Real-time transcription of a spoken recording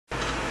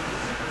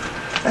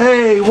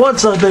Hey,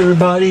 what's up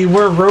everybody?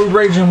 We're road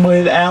raging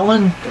with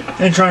Alan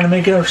and trying to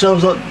make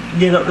ourselves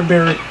get up to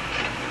Barry.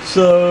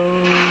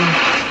 So,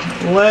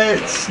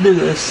 let's do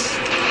this.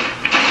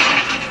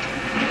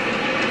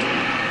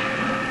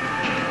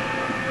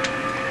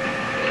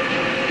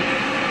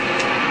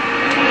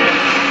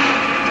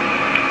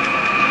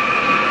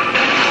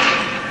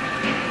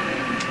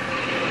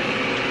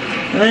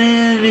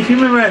 And if you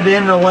remember at the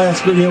end of the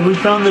last video, we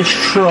found this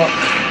truck.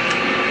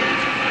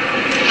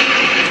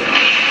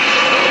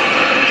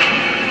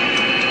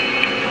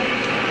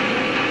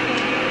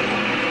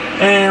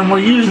 And we're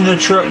using the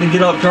truck to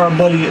get up to our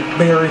buddy at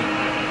Barry,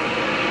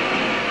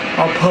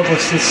 our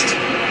publicist.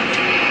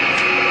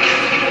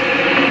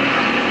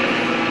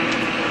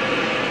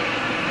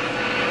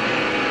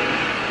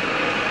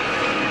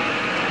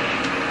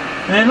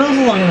 And this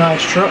is like a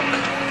nice truck.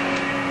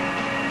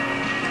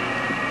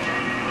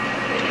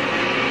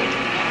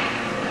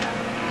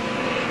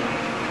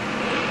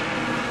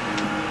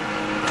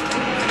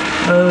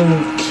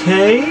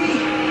 Okay.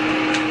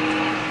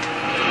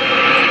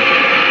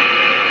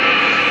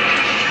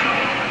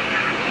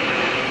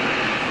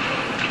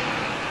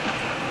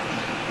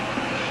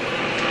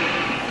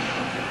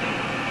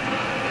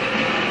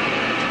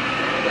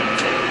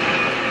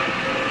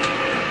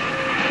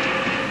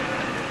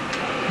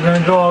 We're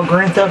gonna draw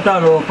Grand Theft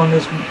Auto up on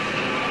this.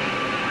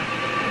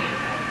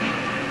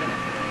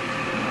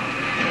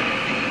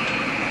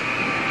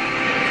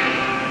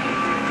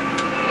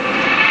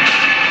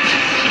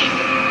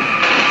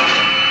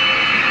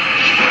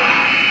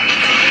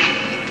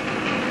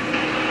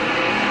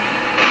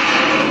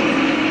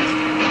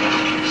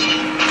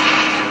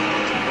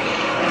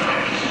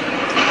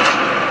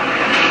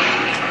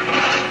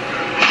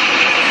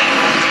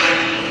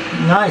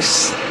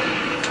 Nice.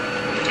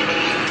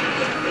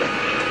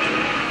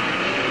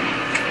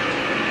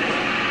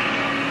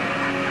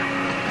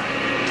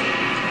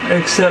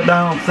 Except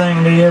I don't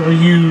think they ever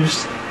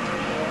used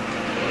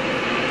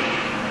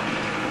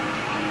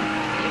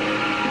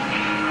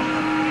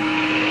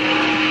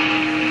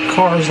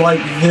cars like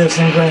this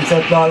in Grand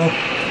Theft Auto.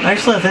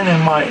 Actually, I think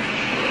they might.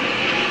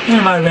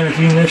 There might have been a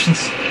few missions.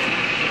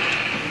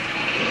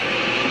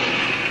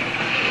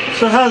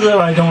 So how's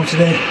everybody doing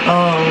today?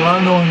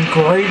 I'm doing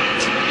great.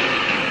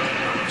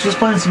 Just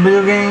playing some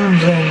video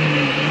games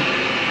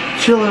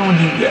and chilling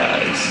with you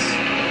guys.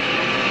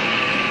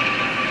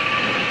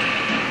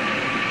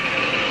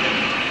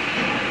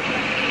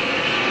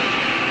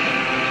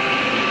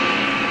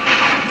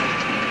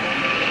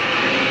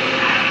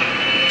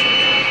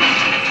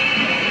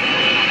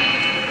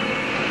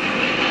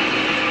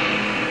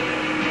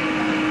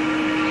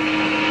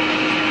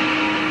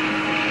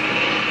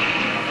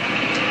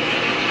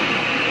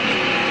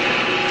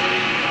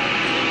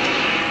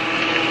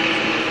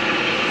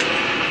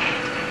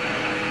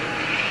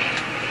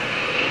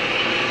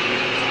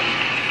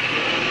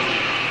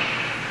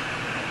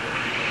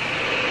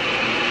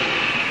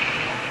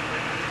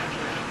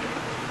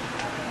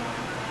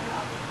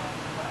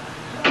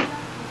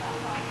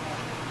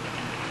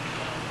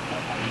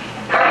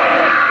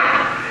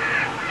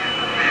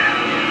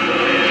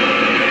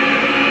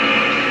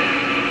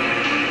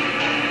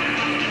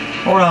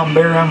 Hold on,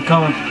 Barry, I'm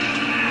coming.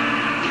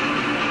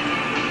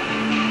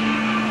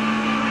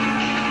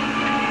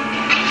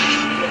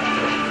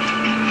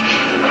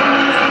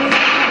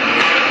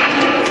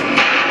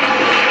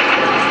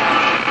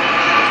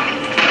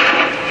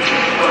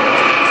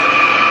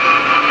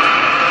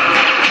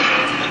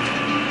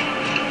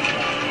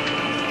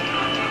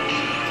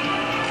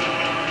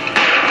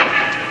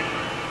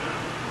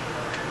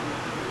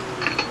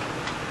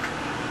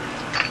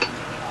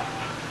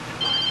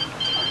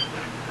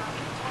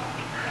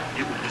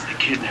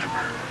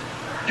 Kidnapper.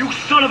 You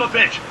son of a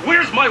bitch!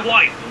 Where's my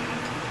wife?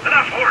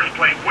 Enough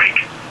horseplay, Wake.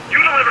 You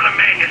deliver the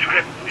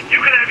manuscript, and you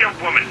can have your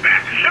woman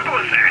back. Simple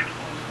as that.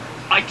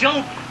 I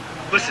don't...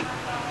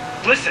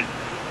 Listen.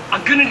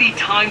 I'm gonna need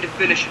time to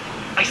finish it.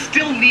 I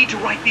still need to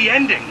write the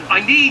ending.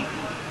 I need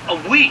a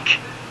week.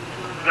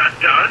 Not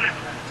done?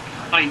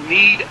 I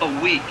need a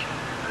week.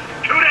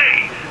 2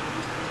 days.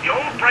 The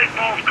old Bright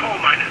Falls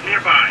coal mine is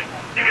nearby.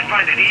 You can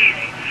find it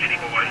easy, city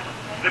boy.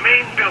 The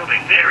main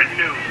building, there at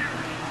noon.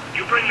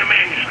 You bring the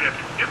manuscript,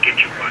 you get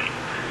your wife.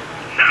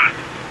 Not,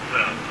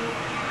 well,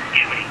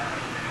 get me?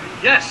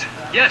 Yes,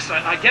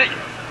 I get you.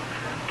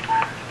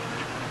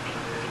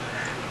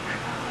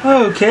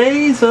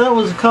 Okay, so that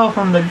was a call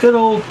from the good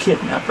old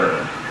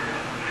kidnapper.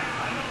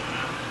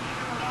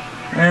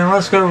 And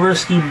let's go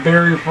rescue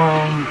Barry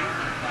from...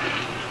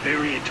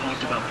 Barry had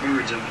talked about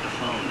birds over the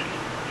phone.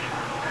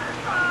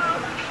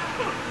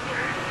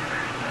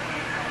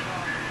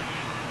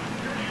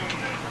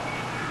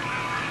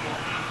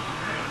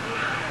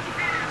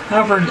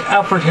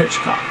 Alfred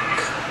Hitchcock.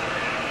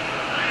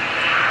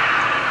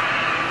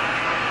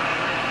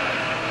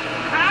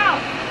 Al!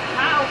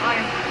 I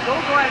am so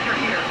glad you're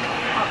here.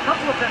 A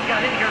couple of them got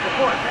in here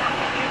before us.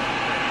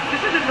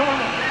 This isn't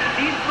normal.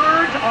 These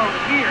birds are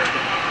weird.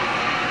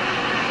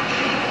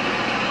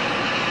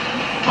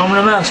 I'm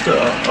the master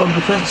of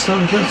defense,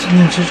 self-defense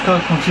against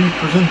Hitchcock when she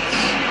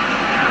presents.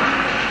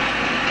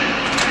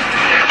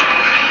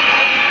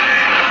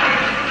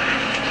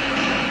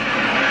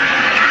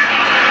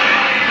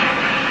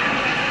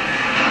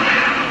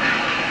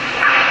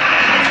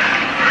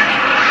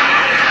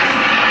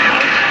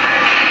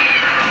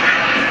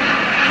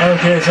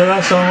 Okay, so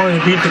that's the only way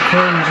to beat the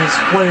crows is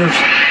flares.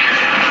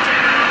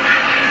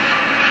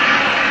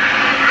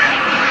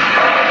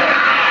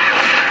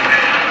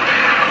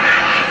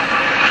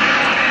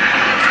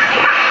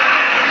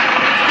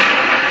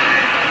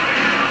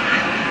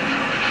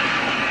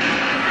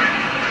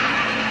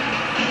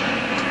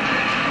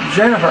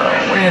 Jennifer,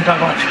 we didn't talk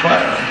about your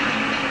fire.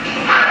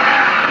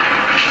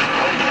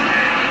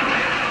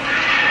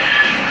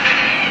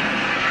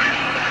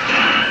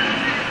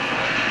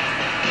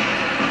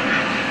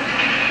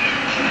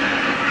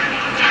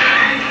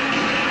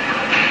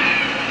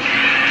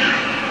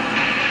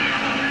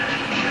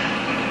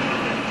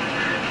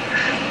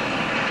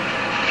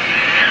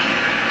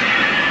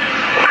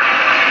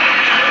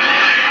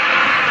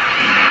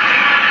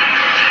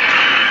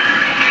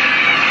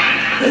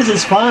 This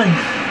is fun.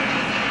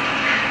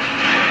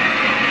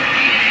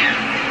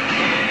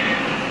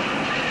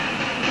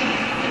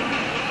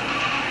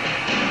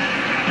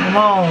 Come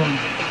on.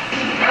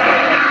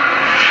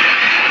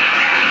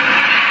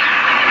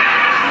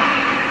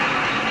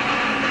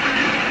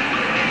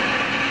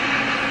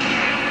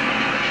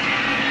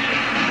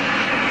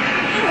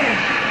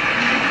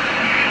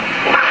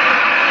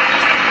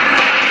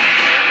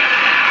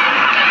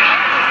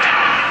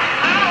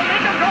 Ow,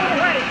 make them go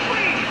away,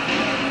 please!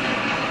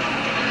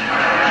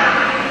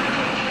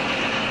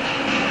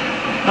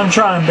 I'm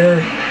trying,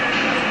 Barry.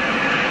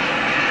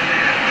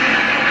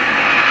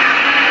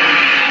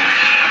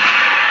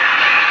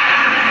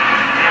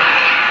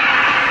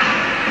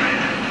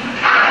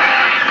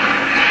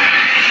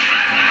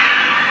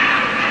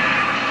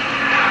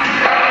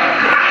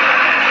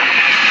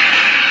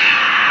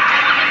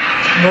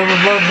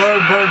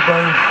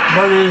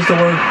 Bird is the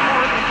word.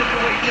 Horrible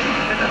situation,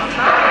 and then I'm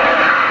not...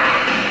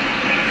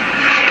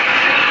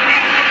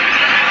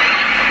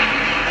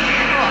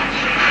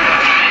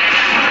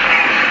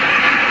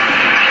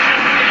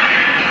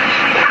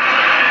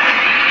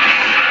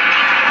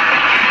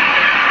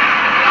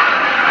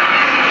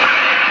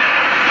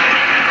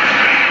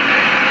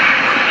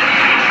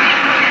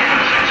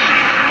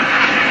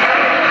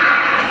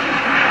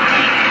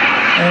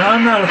 And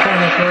I'm not a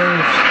fan of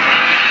curves.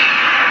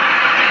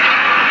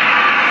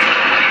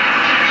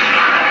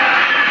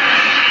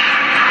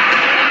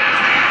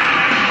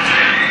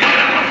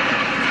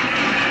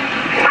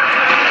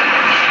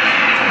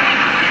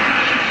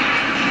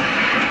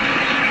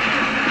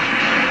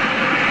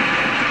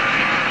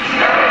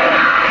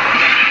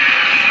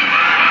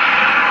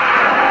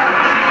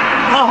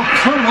 Oh,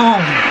 come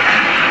on.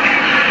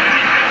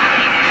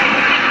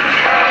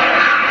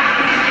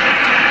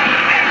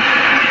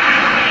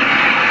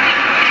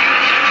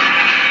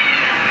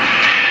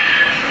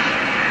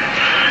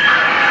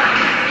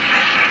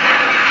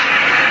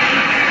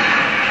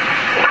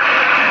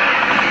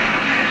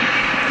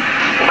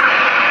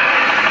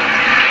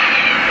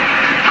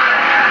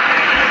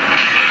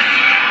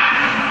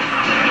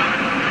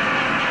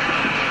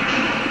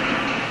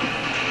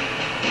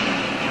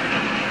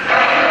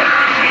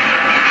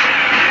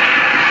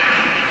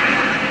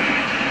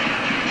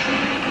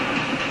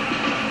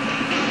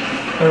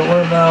 But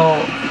what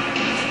about,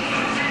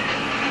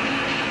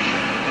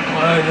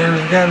 well,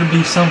 there's got to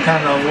be some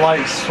kind of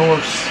light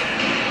source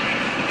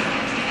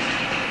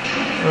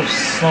or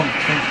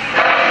something.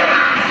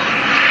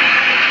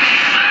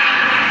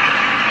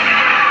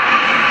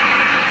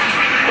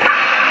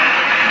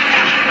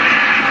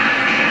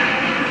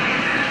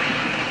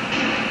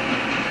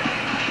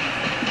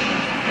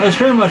 It's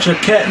pretty much a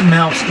cat and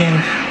mouse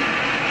game.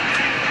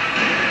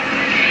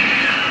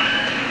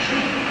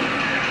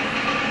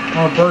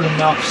 Or bird and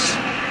mouse.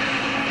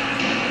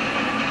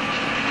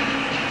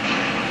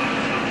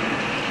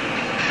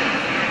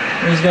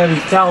 There's got to be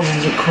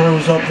thousands of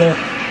crows up there.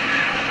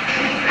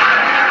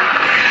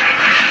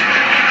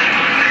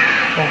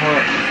 Oh,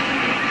 what?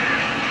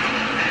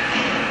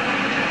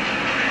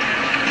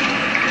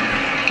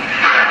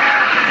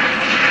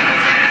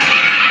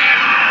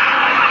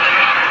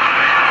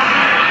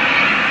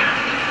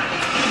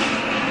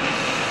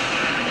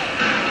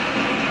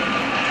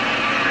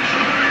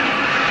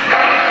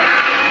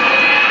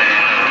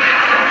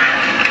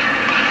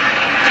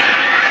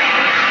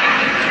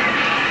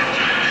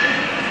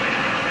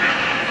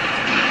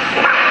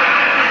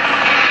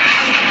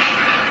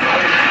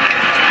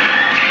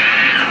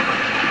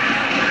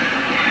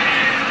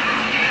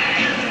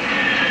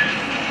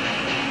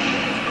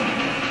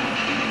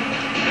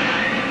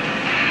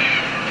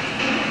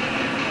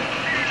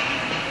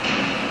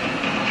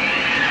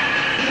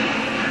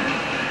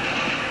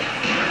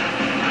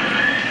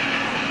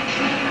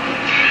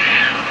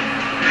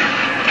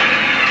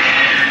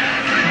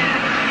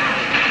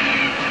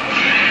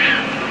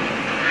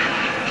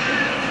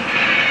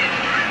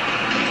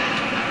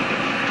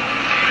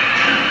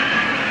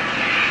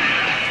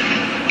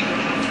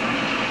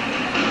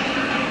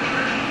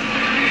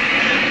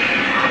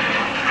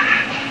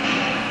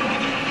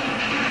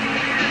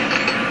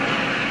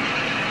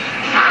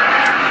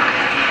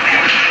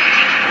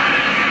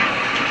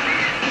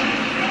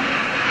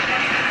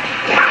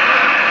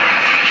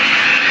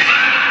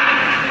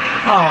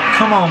 Oh,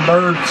 come on,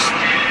 birds.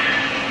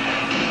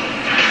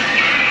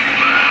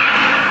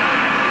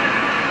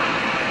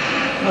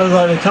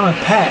 Like they come in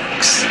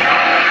packs.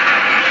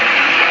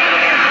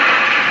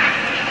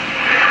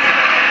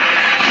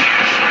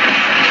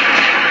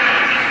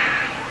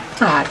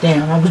 Ah,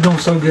 damn, I was doing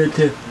so good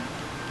too.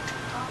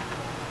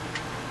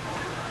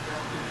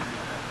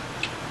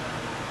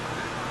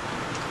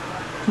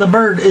 The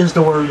bird is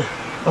the word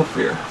of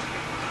fear.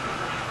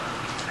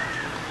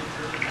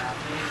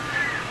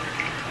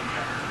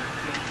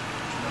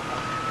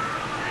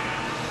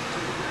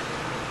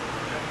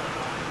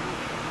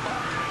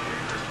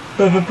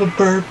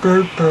 Bird.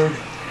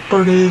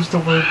 Bird is the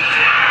word. Ow,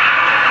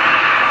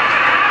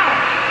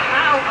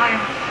 I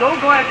am so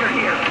glad you're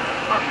here.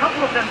 A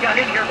couple of them got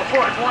in here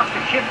before I blocked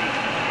the chimney.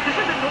 This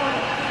isn't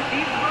normal.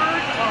 These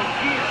birds are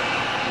real.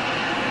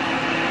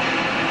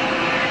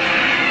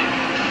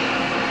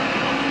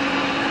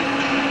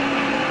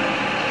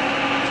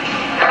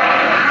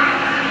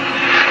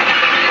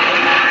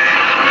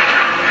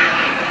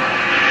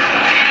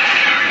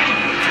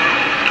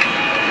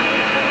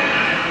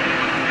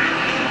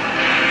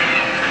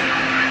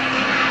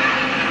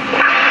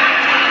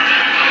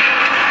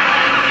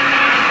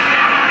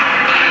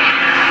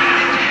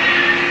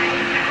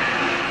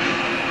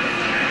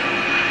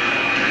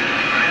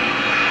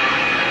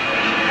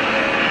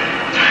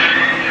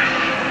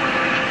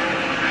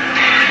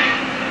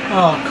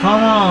 Oh,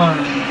 come on.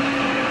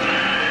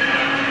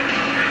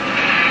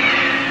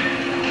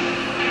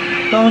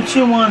 Don't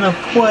you want to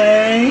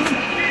play?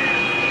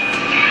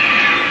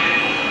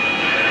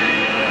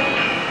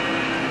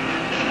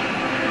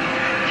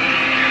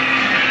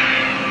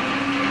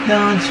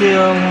 Don't you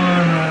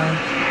wanna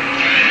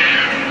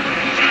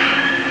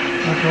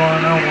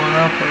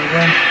play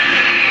again?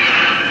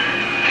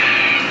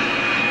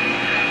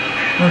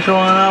 Don't you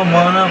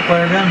wanna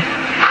play again?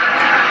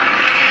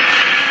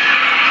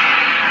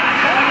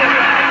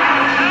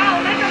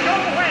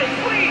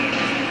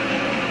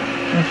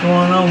 Don't you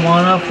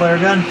wanna flare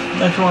gun?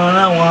 Don't you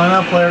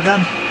wanna flare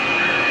gun?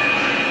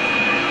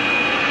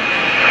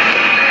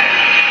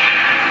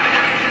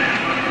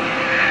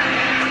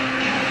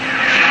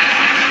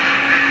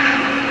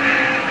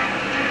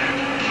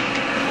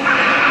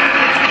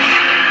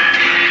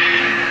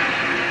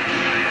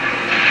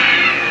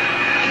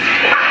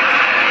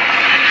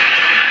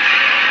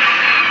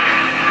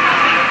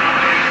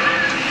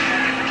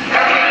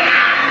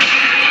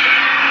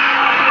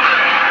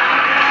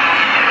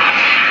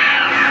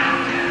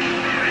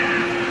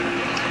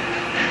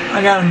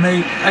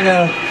 I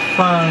gotta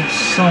find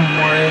some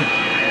way.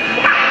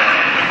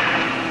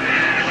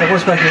 Like,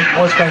 what's back here?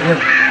 What's back here?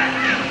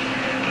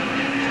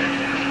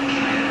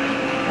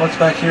 What's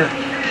back here?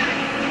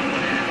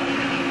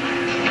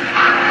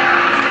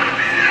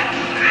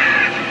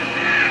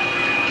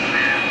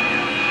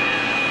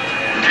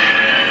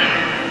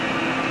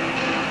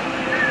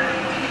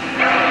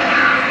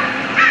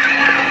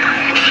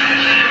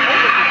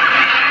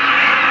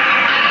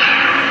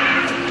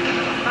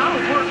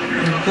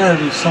 There's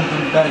gotta be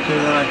something back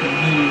here that I can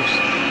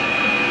use.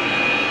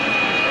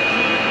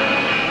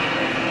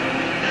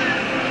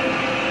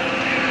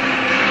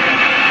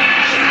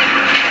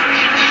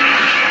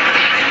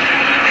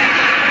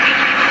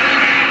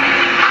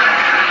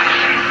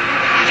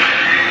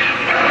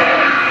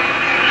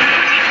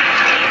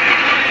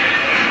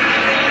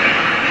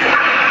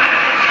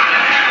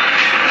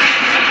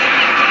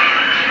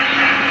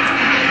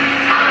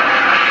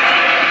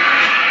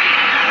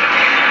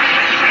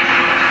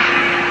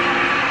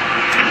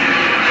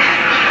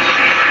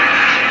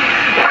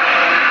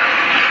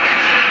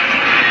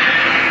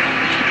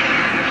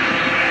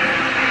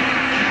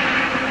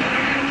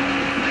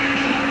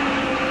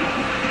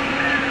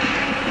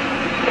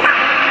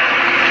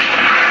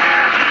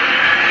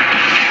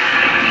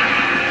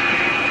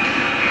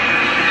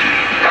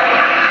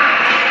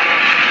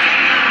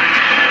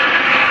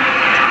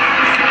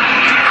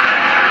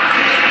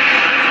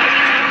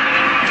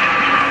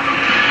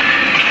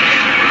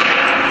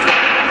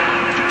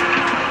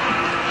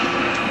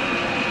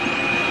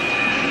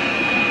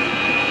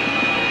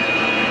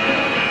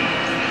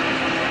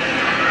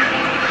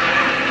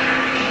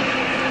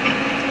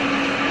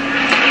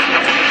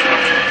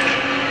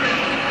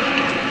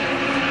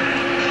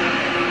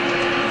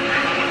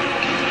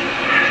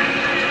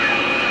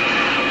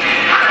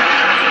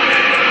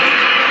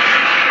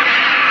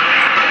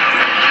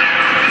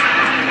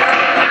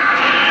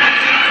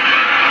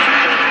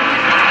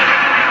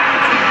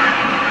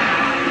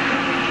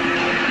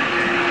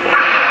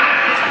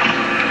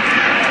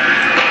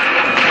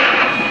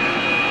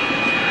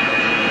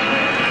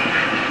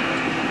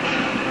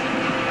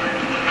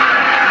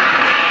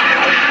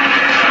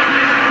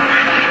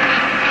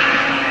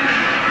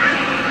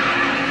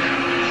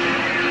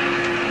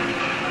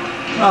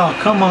 Oh,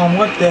 come on,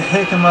 what the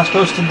heck am I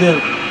supposed to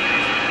do?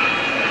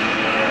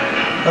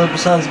 Other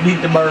besides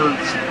beat the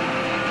birds.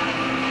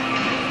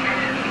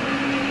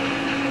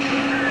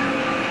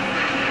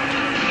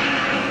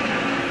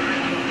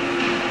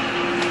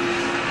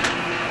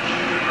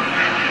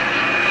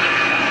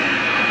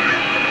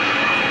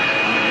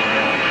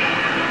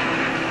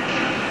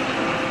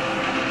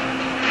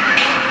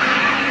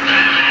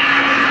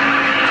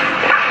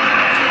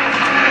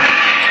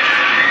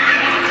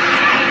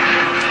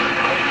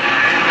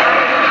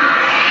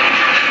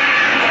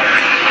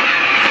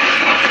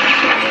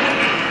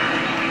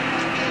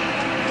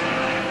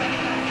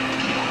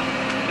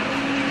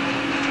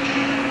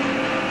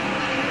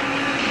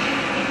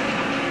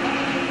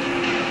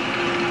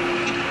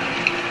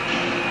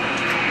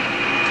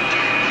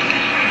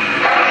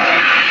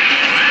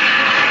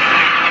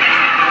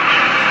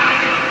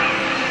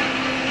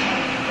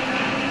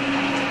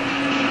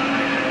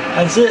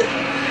 That's it.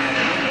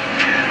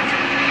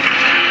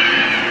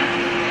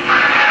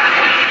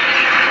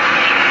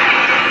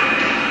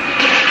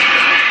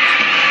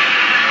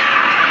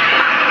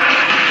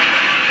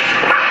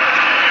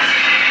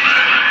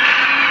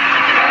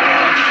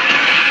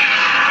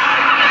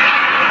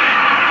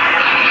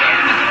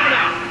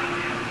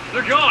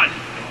 They're gone.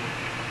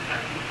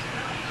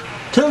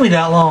 Took me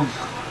that long.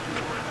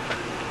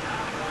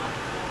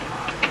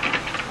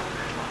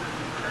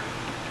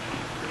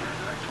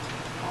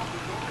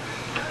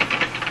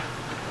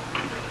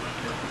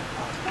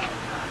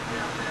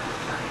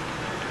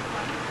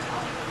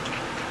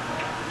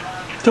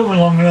 Took me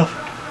long enough.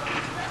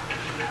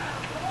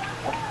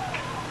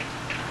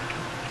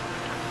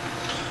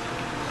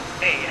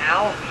 Hey,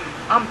 Al.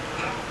 I'm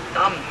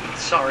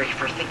sorry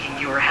for thinking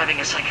you were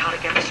having a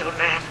psychotic episode,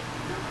 man.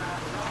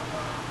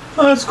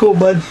 Oh, that's cool,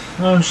 bud.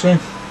 I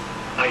understand.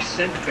 I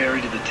sent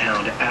Barry to the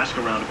town to ask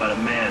around about a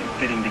man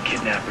fitting the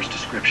kidnapper's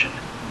description.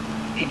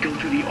 He'd go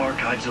through the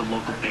archives of the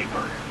local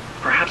paper.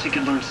 Perhaps he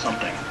could learn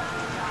something.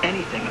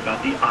 Anything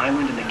about the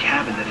island and the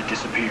cabin that had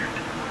disappeared.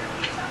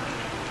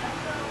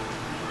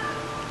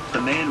 The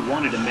man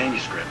wanted a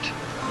manuscript.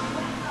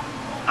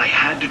 I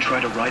had to try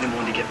to write him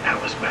one to get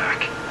Alice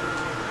back.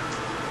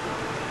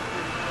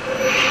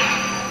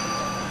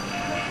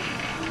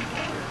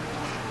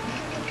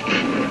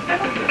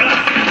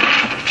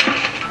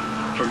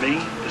 For me,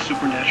 the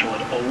supernatural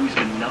had always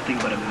been nothing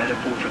but a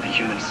metaphor for the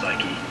human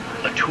psyche,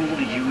 a tool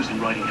to use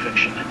in writing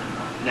fiction.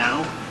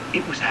 Now,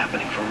 it was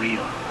happening for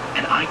real,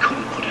 and I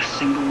couldn't put a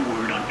single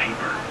word on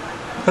paper.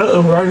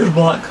 Uh-oh, writer's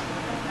block.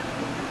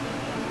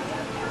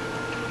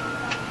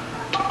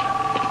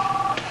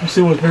 Let's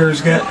see what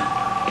Barry's got.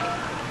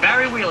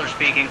 Barry Wheeler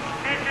speaking.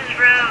 This is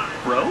Rose.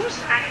 Rose?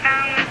 I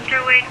found Mr.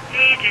 Wake's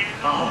pages.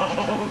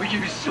 Oh,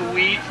 you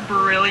sweet,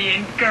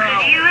 brilliant girl.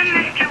 Could you and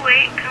Mr.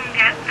 Wake come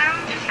get them?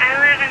 I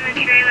live in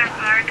the trailer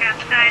park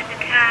outside the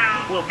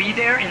town. We'll be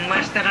there in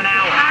less than an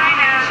hour. I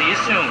know. See you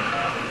soon.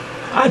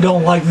 I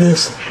don't like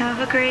this. Have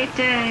a great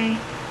day.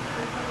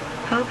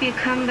 Hope you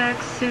come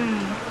back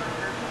soon.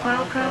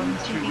 Welcome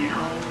to the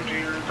home.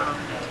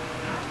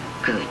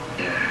 Good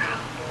girl.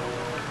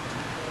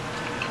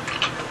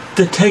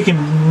 The taken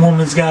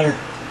woman's got her.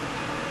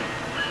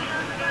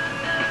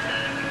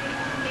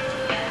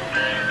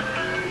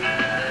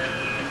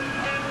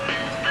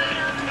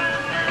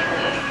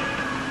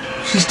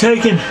 She's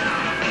taken.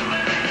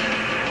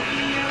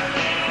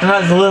 And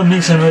that's the Liam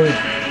Neeson movie.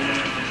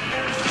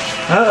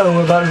 Uh-oh,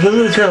 we're about to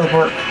visit the trailer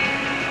park.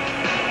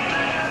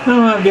 I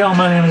might be on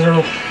My Name is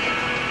Earl.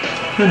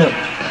 Who knows?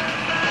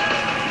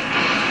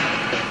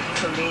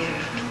 Come here.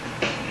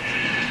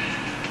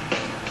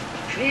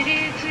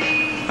 Pretty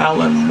please,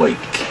 Alan Wake.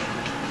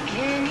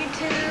 can you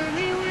tell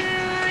me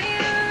where I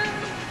am?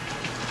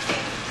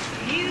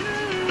 You,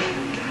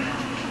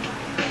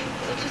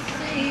 would you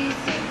say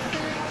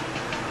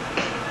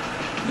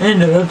something?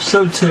 End of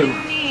episode 2.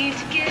 Need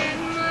to get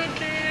my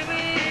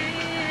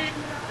bearings.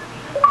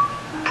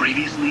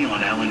 Previously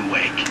on Alan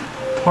Wake.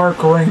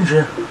 Park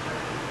Ranger.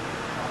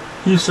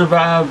 You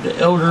survived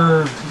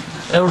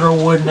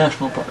Elderwood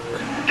National Park.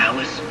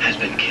 Alice has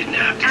been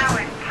kidnapped.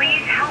 Alan,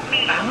 please help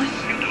me. Alice?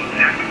 You do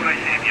exactly what I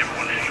say if you ever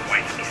want to see your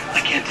wife again.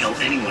 I can't tell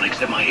anyone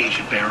except my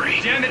agent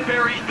Barry. Damn it,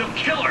 Barry, they'll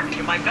kill her.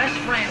 You're my best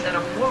friend, and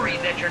I'm worried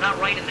that you're not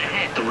right in the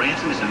head. The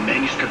ransom is a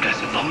manuscript I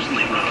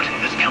supposedly wrote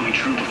that's coming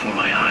true before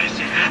my eyes.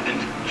 It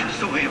happened just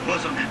the way it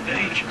was on that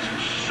page.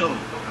 So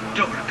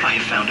dark. I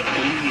have found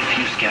only a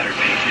few scattered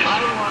pages.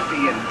 I want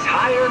the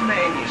entire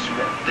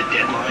manuscript. The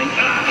deadline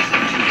is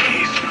in 2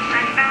 days.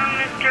 I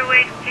found Mr.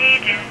 Wake's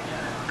pages.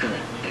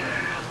 Good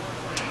girl.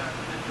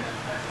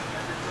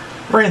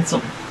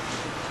 Ransom.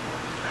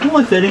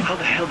 Only fitting. How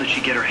the hell did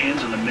she get her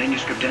hands on the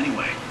manuscript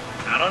anyway?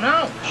 I don't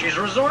know. She's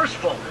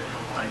resourceful.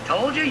 I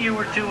told you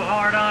were too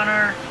hard on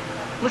her.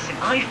 Listen,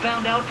 I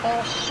found out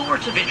all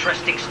sorts of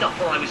interesting stuff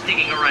while I was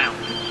digging around.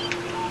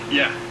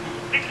 Yeah.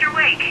 Mr.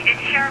 Wake, it's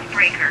Sheriff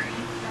Breaker.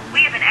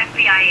 We have an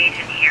FBI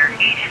agent here,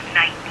 Agent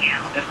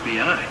Nightingale.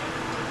 FBI?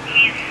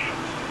 He's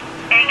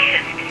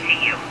anxious to see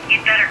you.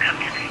 You'd better come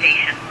to the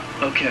station.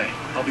 Okay,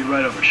 I'll be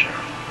right over,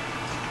 Sheriff.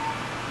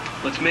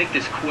 Let's make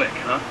this quick,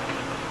 huh?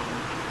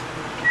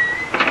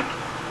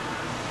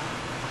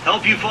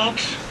 Help you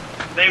folks?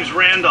 Name's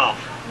Randolph.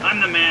 I'm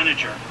the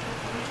manager.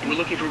 We're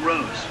looking for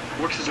Rose.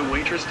 Works as a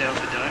waitress down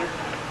at the diner.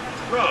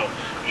 Rose,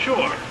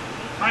 sure.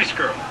 Nice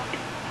girl.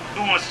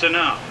 Who wants to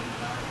know?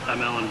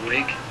 I'm Alan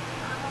Wake.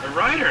 The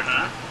writer,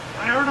 huh?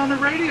 I heard on the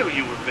radio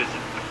you were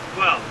visiting.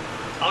 Well,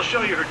 I'll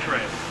show you her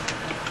trail.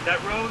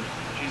 That Rose,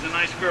 she's a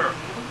nice girl.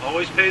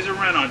 Always pays her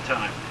rent on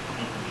time.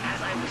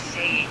 As I was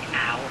saying,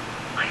 Al,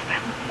 I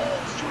found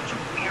all sorts of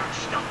weird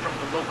stuff from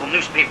the local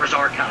newspaper's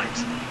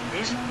archives.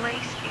 This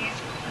place is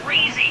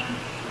crazy.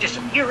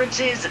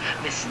 Disappearances,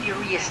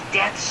 mysterious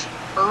deaths,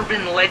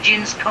 urban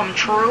legends come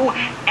true,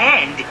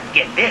 and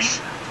get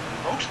this,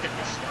 most of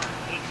this stuff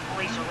takes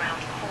place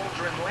around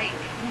Cauldron Lake.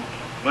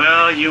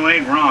 Well, you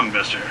ain't wrong,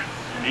 mister.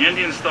 The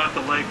Indians thought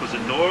the lake was a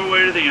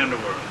doorway to the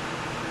underworld.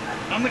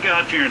 I'm the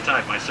God-fearing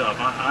type myself.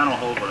 I don't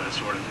hold by that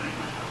sort of thing.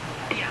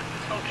 Yeah,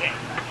 okay.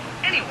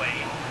 Anyway,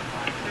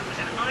 there was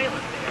an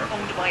island there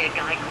owned by a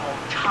guy called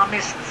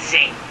Thomas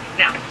Zane.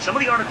 Now, some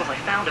of the articles I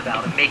found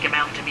about him make him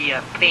out to be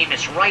a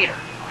famous writer,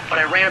 but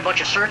I ran a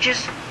bunch of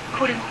searches,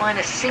 couldn't find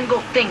a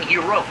single thing he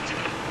wrote.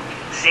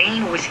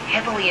 Zane was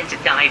heavily into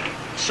diving,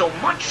 so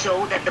much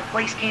so that the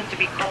place came to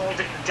be called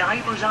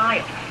Diver's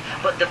Isle.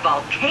 But the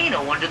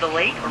volcano under the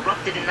lake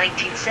erupted in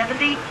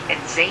 1970,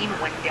 and Zane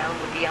went down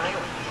with the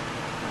island.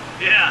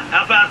 Yeah,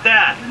 how about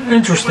that?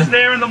 Interesting. It was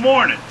there in the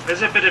morning,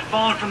 as if it had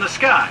fallen from the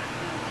sky.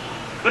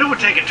 But it would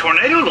take a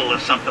tornado to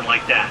lift something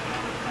like that.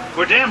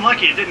 We're damn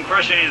lucky it didn't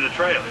crush any of the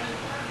trailers.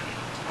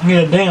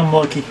 Yeah, damn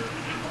lucky.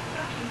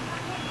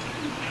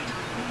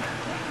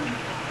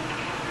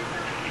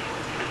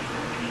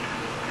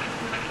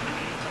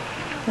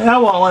 Yeah, I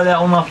won't let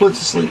that when my foot's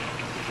asleep.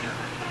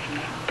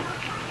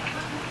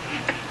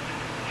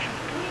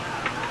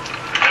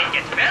 It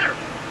gets better.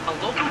 A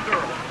local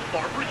girl,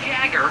 Barbara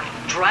Jagger,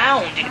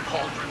 drowned in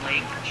Cauldron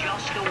Lake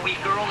just a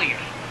week earlier.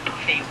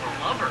 They were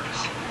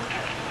lovers.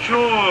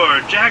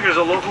 Sure, Jagger's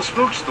a local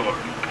spook store.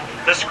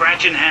 The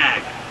Scratching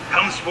Hag.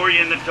 Comes for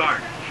you in the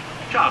dark.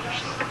 Childish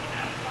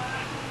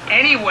stuff.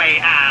 Anyway,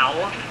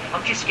 Al,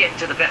 I'm just getting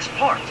to the best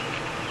part.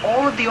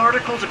 All of the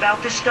articles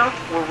about this stuff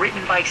were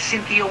written by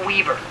Cynthia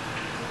Weaver.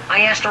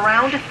 I asked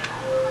around,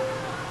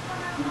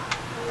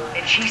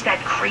 and she's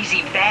that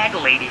crazy bag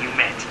lady you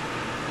met.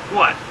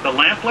 What, the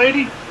lamp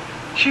lady?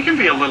 She can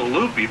be a little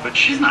loopy, but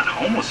she's not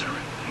homeless or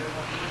anything.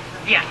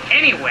 Yeah,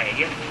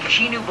 anyway,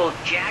 she knew both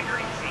Jagger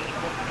and Zane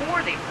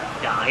before they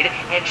both died,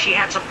 and she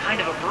had some kind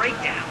of a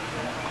breakdown.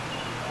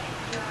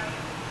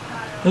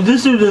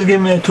 This dude just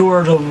gave me a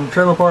tour of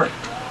Trailer Park.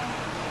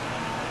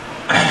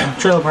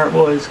 Trailer Park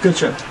Boys, good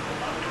show.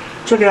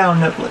 Check it out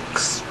on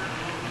Netflix.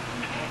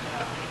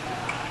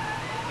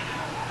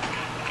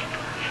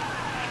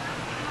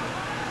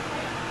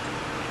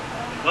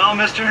 Well,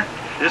 mister,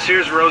 this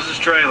here's Rose's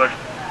trailer.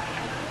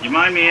 You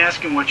mind me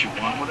asking what you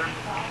want with her?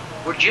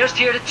 We're just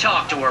here to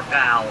talk to her,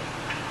 pal.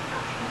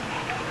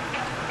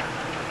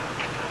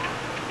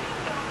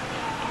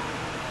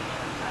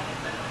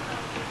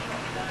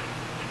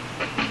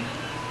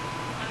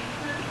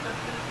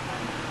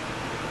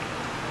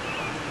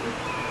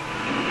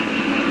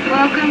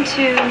 Welcome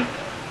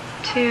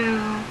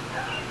to...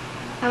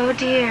 Oh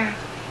dear.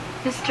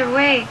 Mr.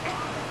 Wake.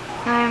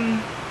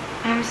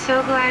 I'm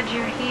so glad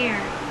you're here.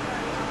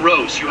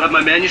 Rose, you have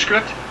my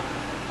manuscript?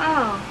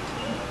 Oh.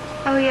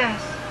 Oh,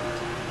 yes.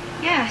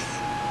 Yes.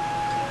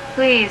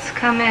 Please,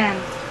 come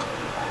in.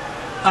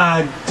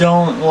 I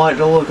don't like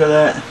the look of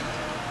that.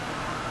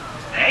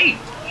 Hey,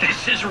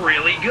 this is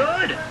really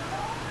good.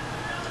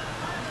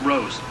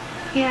 Rose,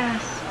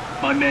 Yes,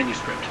 my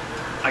manuscript.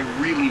 I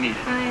really need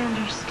it. I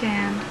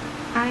understand.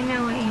 I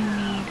know what you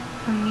need.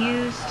 A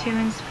muse to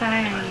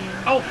inspire you.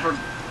 Oh, for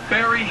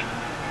Barry.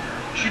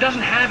 She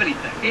doesn't have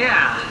anything.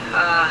 Yeah,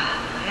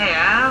 hey,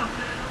 Al?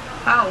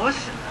 Al,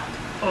 what's...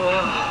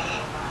 Oh...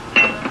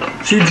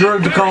 She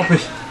drugged the coffee.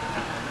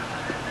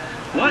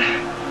 What?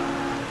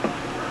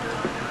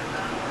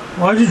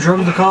 Why'd you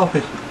drug the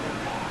coffee?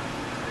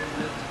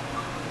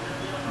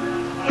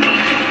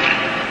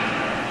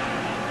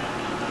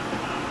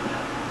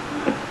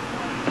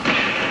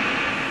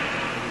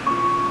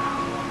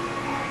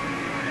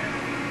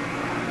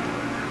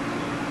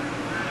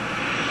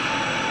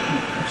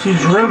 She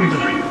drugged it.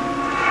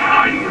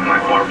 Hiding in my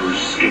barber's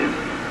skin.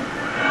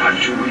 I'm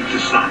too weak to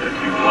stop it.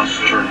 You must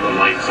turn the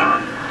lights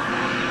on.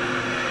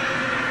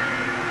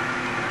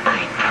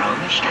 I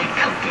promised I'd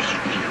come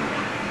visit you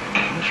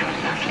and your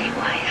lovely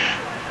wife.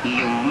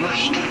 You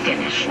must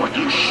finish what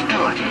you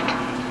started.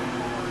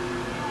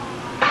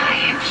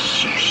 I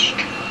insist.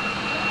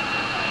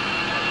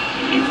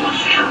 You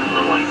must turn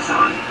the lights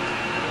on.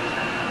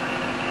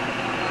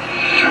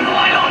 Turn the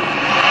light on.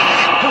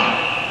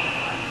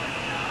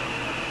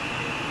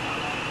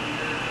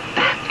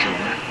 Back to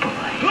work,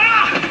 boy.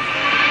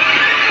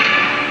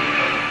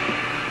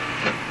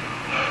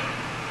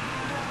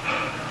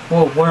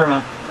 Whoa, where am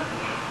I?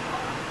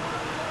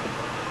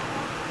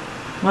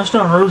 Am I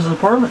still in Rose's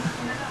apartment?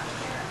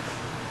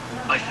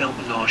 I felt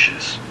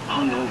nauseous,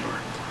 hungover.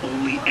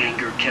 Only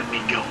anger kept me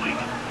going.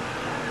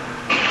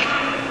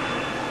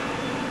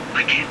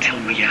 I can't tell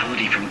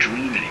reality from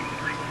dream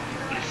anymore.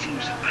 But it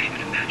seems I have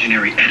an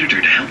imaginary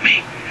editor to help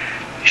me.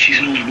 She's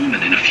an old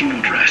woman in a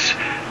funeral dress.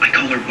 I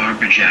call her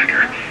Barbara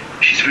Jagger.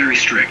 She's very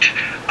strict.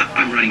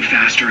 I'm writing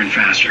faster and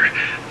faster.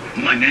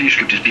 My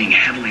manuscript is being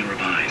heavily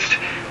revised.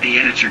 The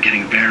edits are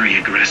getting very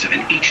aggressive,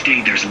 and each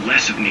day there's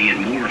less of me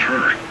and more of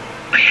her.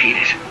 I hate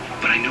it,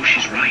 but I know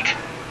she's right.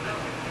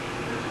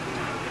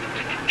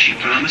 She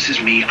promises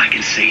me I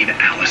can save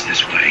Alice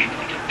this way.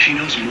 She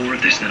knows more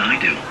of this than I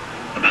do.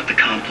 About the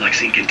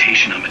complex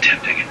incantation I'm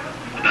attempting.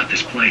 About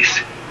this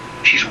place.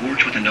 She's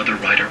worked with another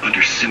writer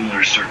under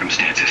similar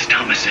circumstances,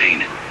 Thomas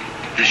Zane.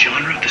 The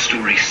genre of the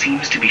story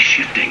seems to be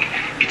shifting.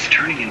 It's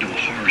turning into a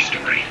horror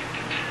story.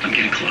 I'm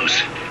getting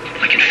close.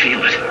 I can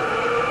feel it.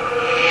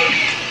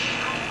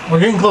 We're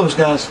getting close,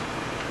 guys.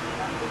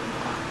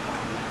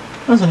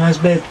 That's a nice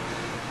bed.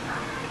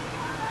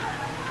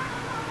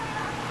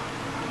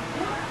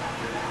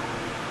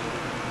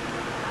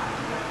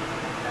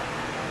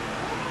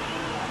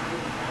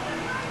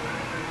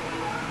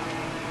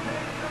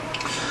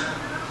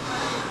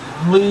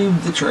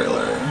 leave the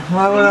trailer.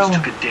 Why would Rose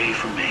I? took a day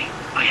from me.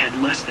 I had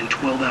less than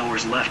 12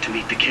 hours left to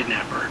meet the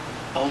kidnapper.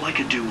 All I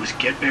could do was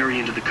get Barry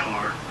into the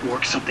car,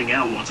 work something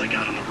out once I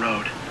got on the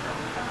road.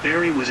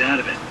 Barry was out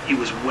of it. He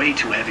was way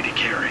too heavy to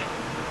carry.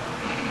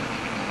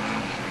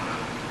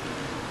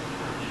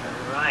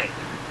 Right.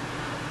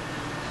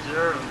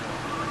 Serve.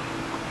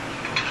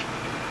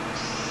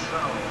 So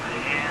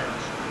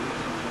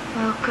handsome.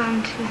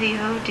 Welcome to the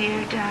Oh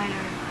Dear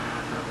Diner.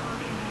 What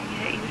can I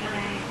get you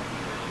today?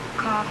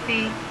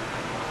 Coffee?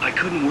 I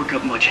couldn't work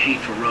up much hate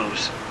for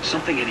Rose.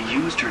 Something had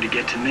used her to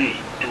get to me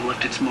and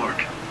left its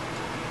mark.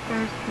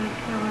 There's the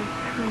killer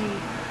tree.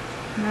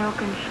 Milk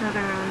and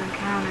sugar on the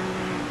counter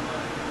there.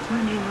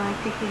 Would you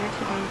like to hear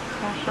today's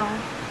special?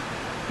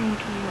 Thank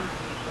you.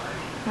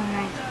 Have a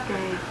nice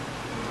day.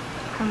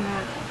 Come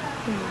back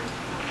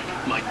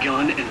soon. My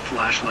gun and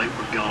flashlight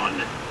were gone.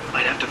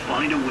 I'd have to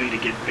find a way to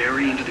get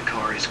Barry into the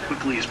car as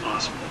quickly as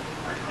possible.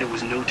 There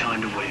was no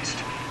time to waste.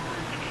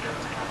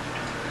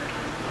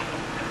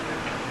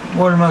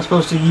 What am I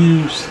supposed to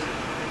use?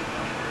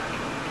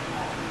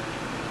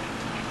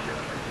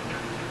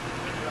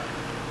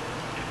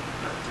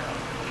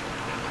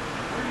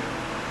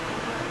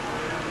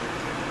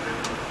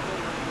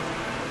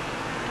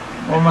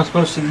 What am I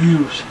supposed to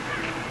use?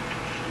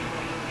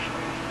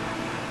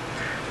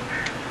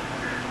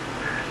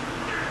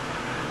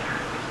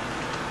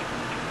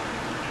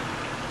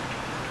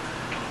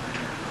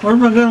 Where's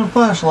my gun and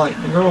flashlight?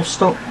 The girl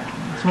stole.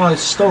 Somebody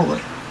stole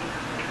it.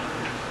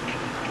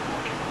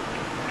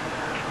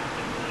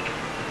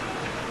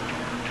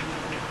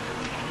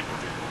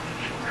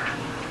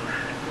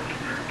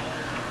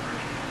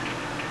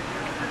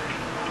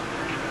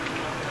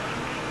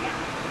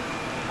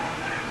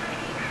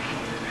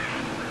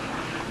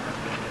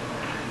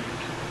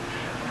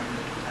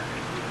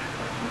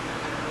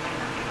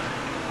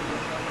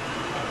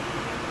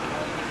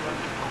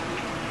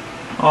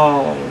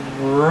 All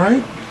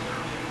right.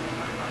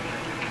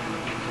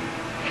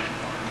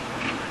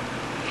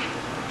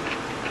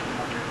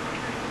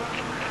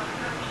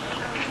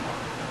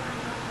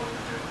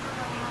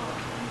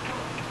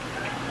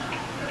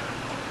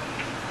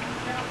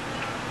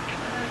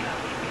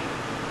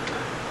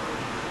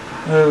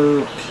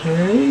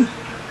 Okay.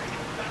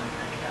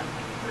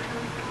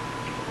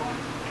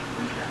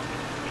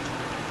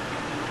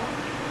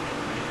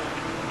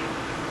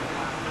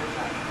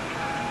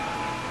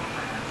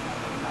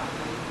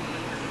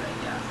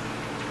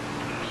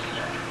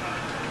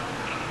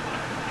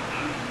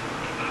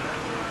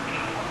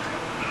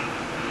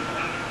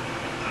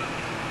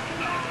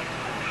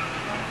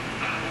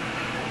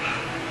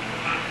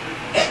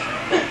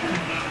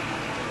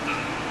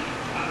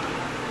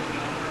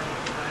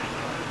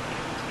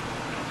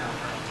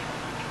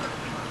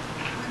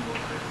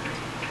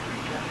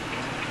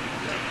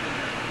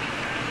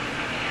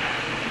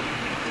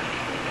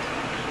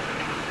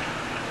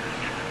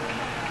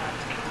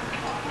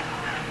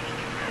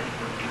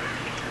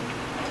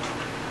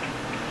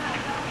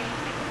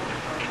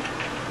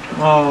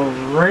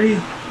 Alrighty.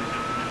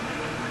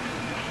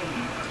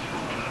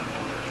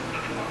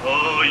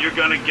 Oh, you're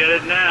gonna get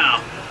it now.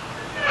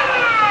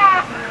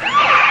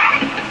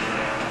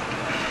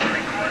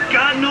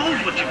 God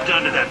knows what you've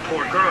done to that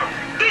poor girl.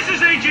 This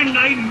is Agent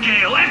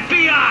Nightingale,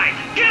 FBI!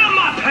 Get him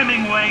up,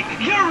 Hemingway!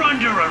 You're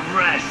under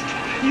arrest!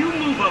 You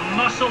move a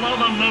muscle,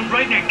 I'll unload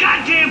right in your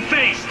goddamn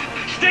face!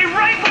 Stay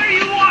right where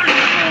you are,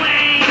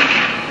 slave!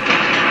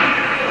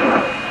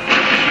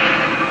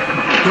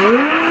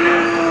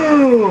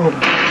 Ooh.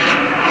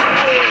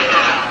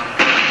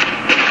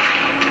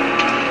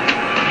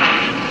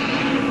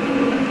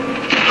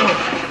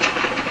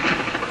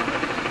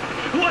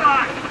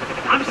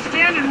 I'm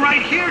standing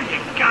right here, you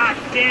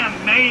goddamn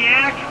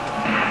maniac!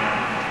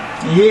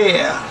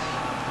 Yeah.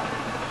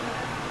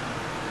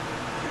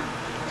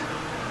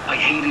 I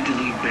hated to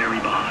leave Barry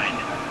behind,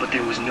 but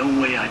there was no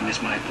way I'd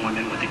miss my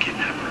appointment with the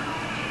kidnapper.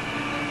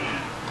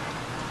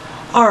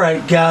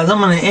 Alright guys, I'm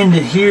going to end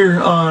it here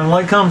on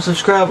like, comment,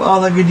 subscribe, all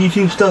that good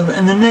YouTube stuff.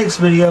 In the next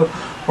video,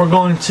 we're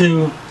going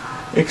to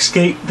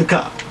escape the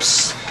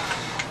cops.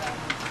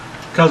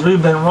 Because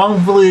we've been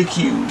wrongfully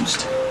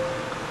accused.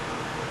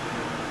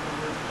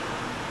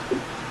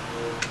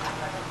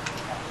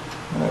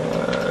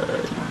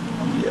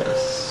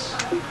 Yes.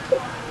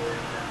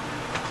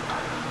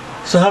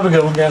 So have a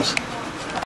good one, guys.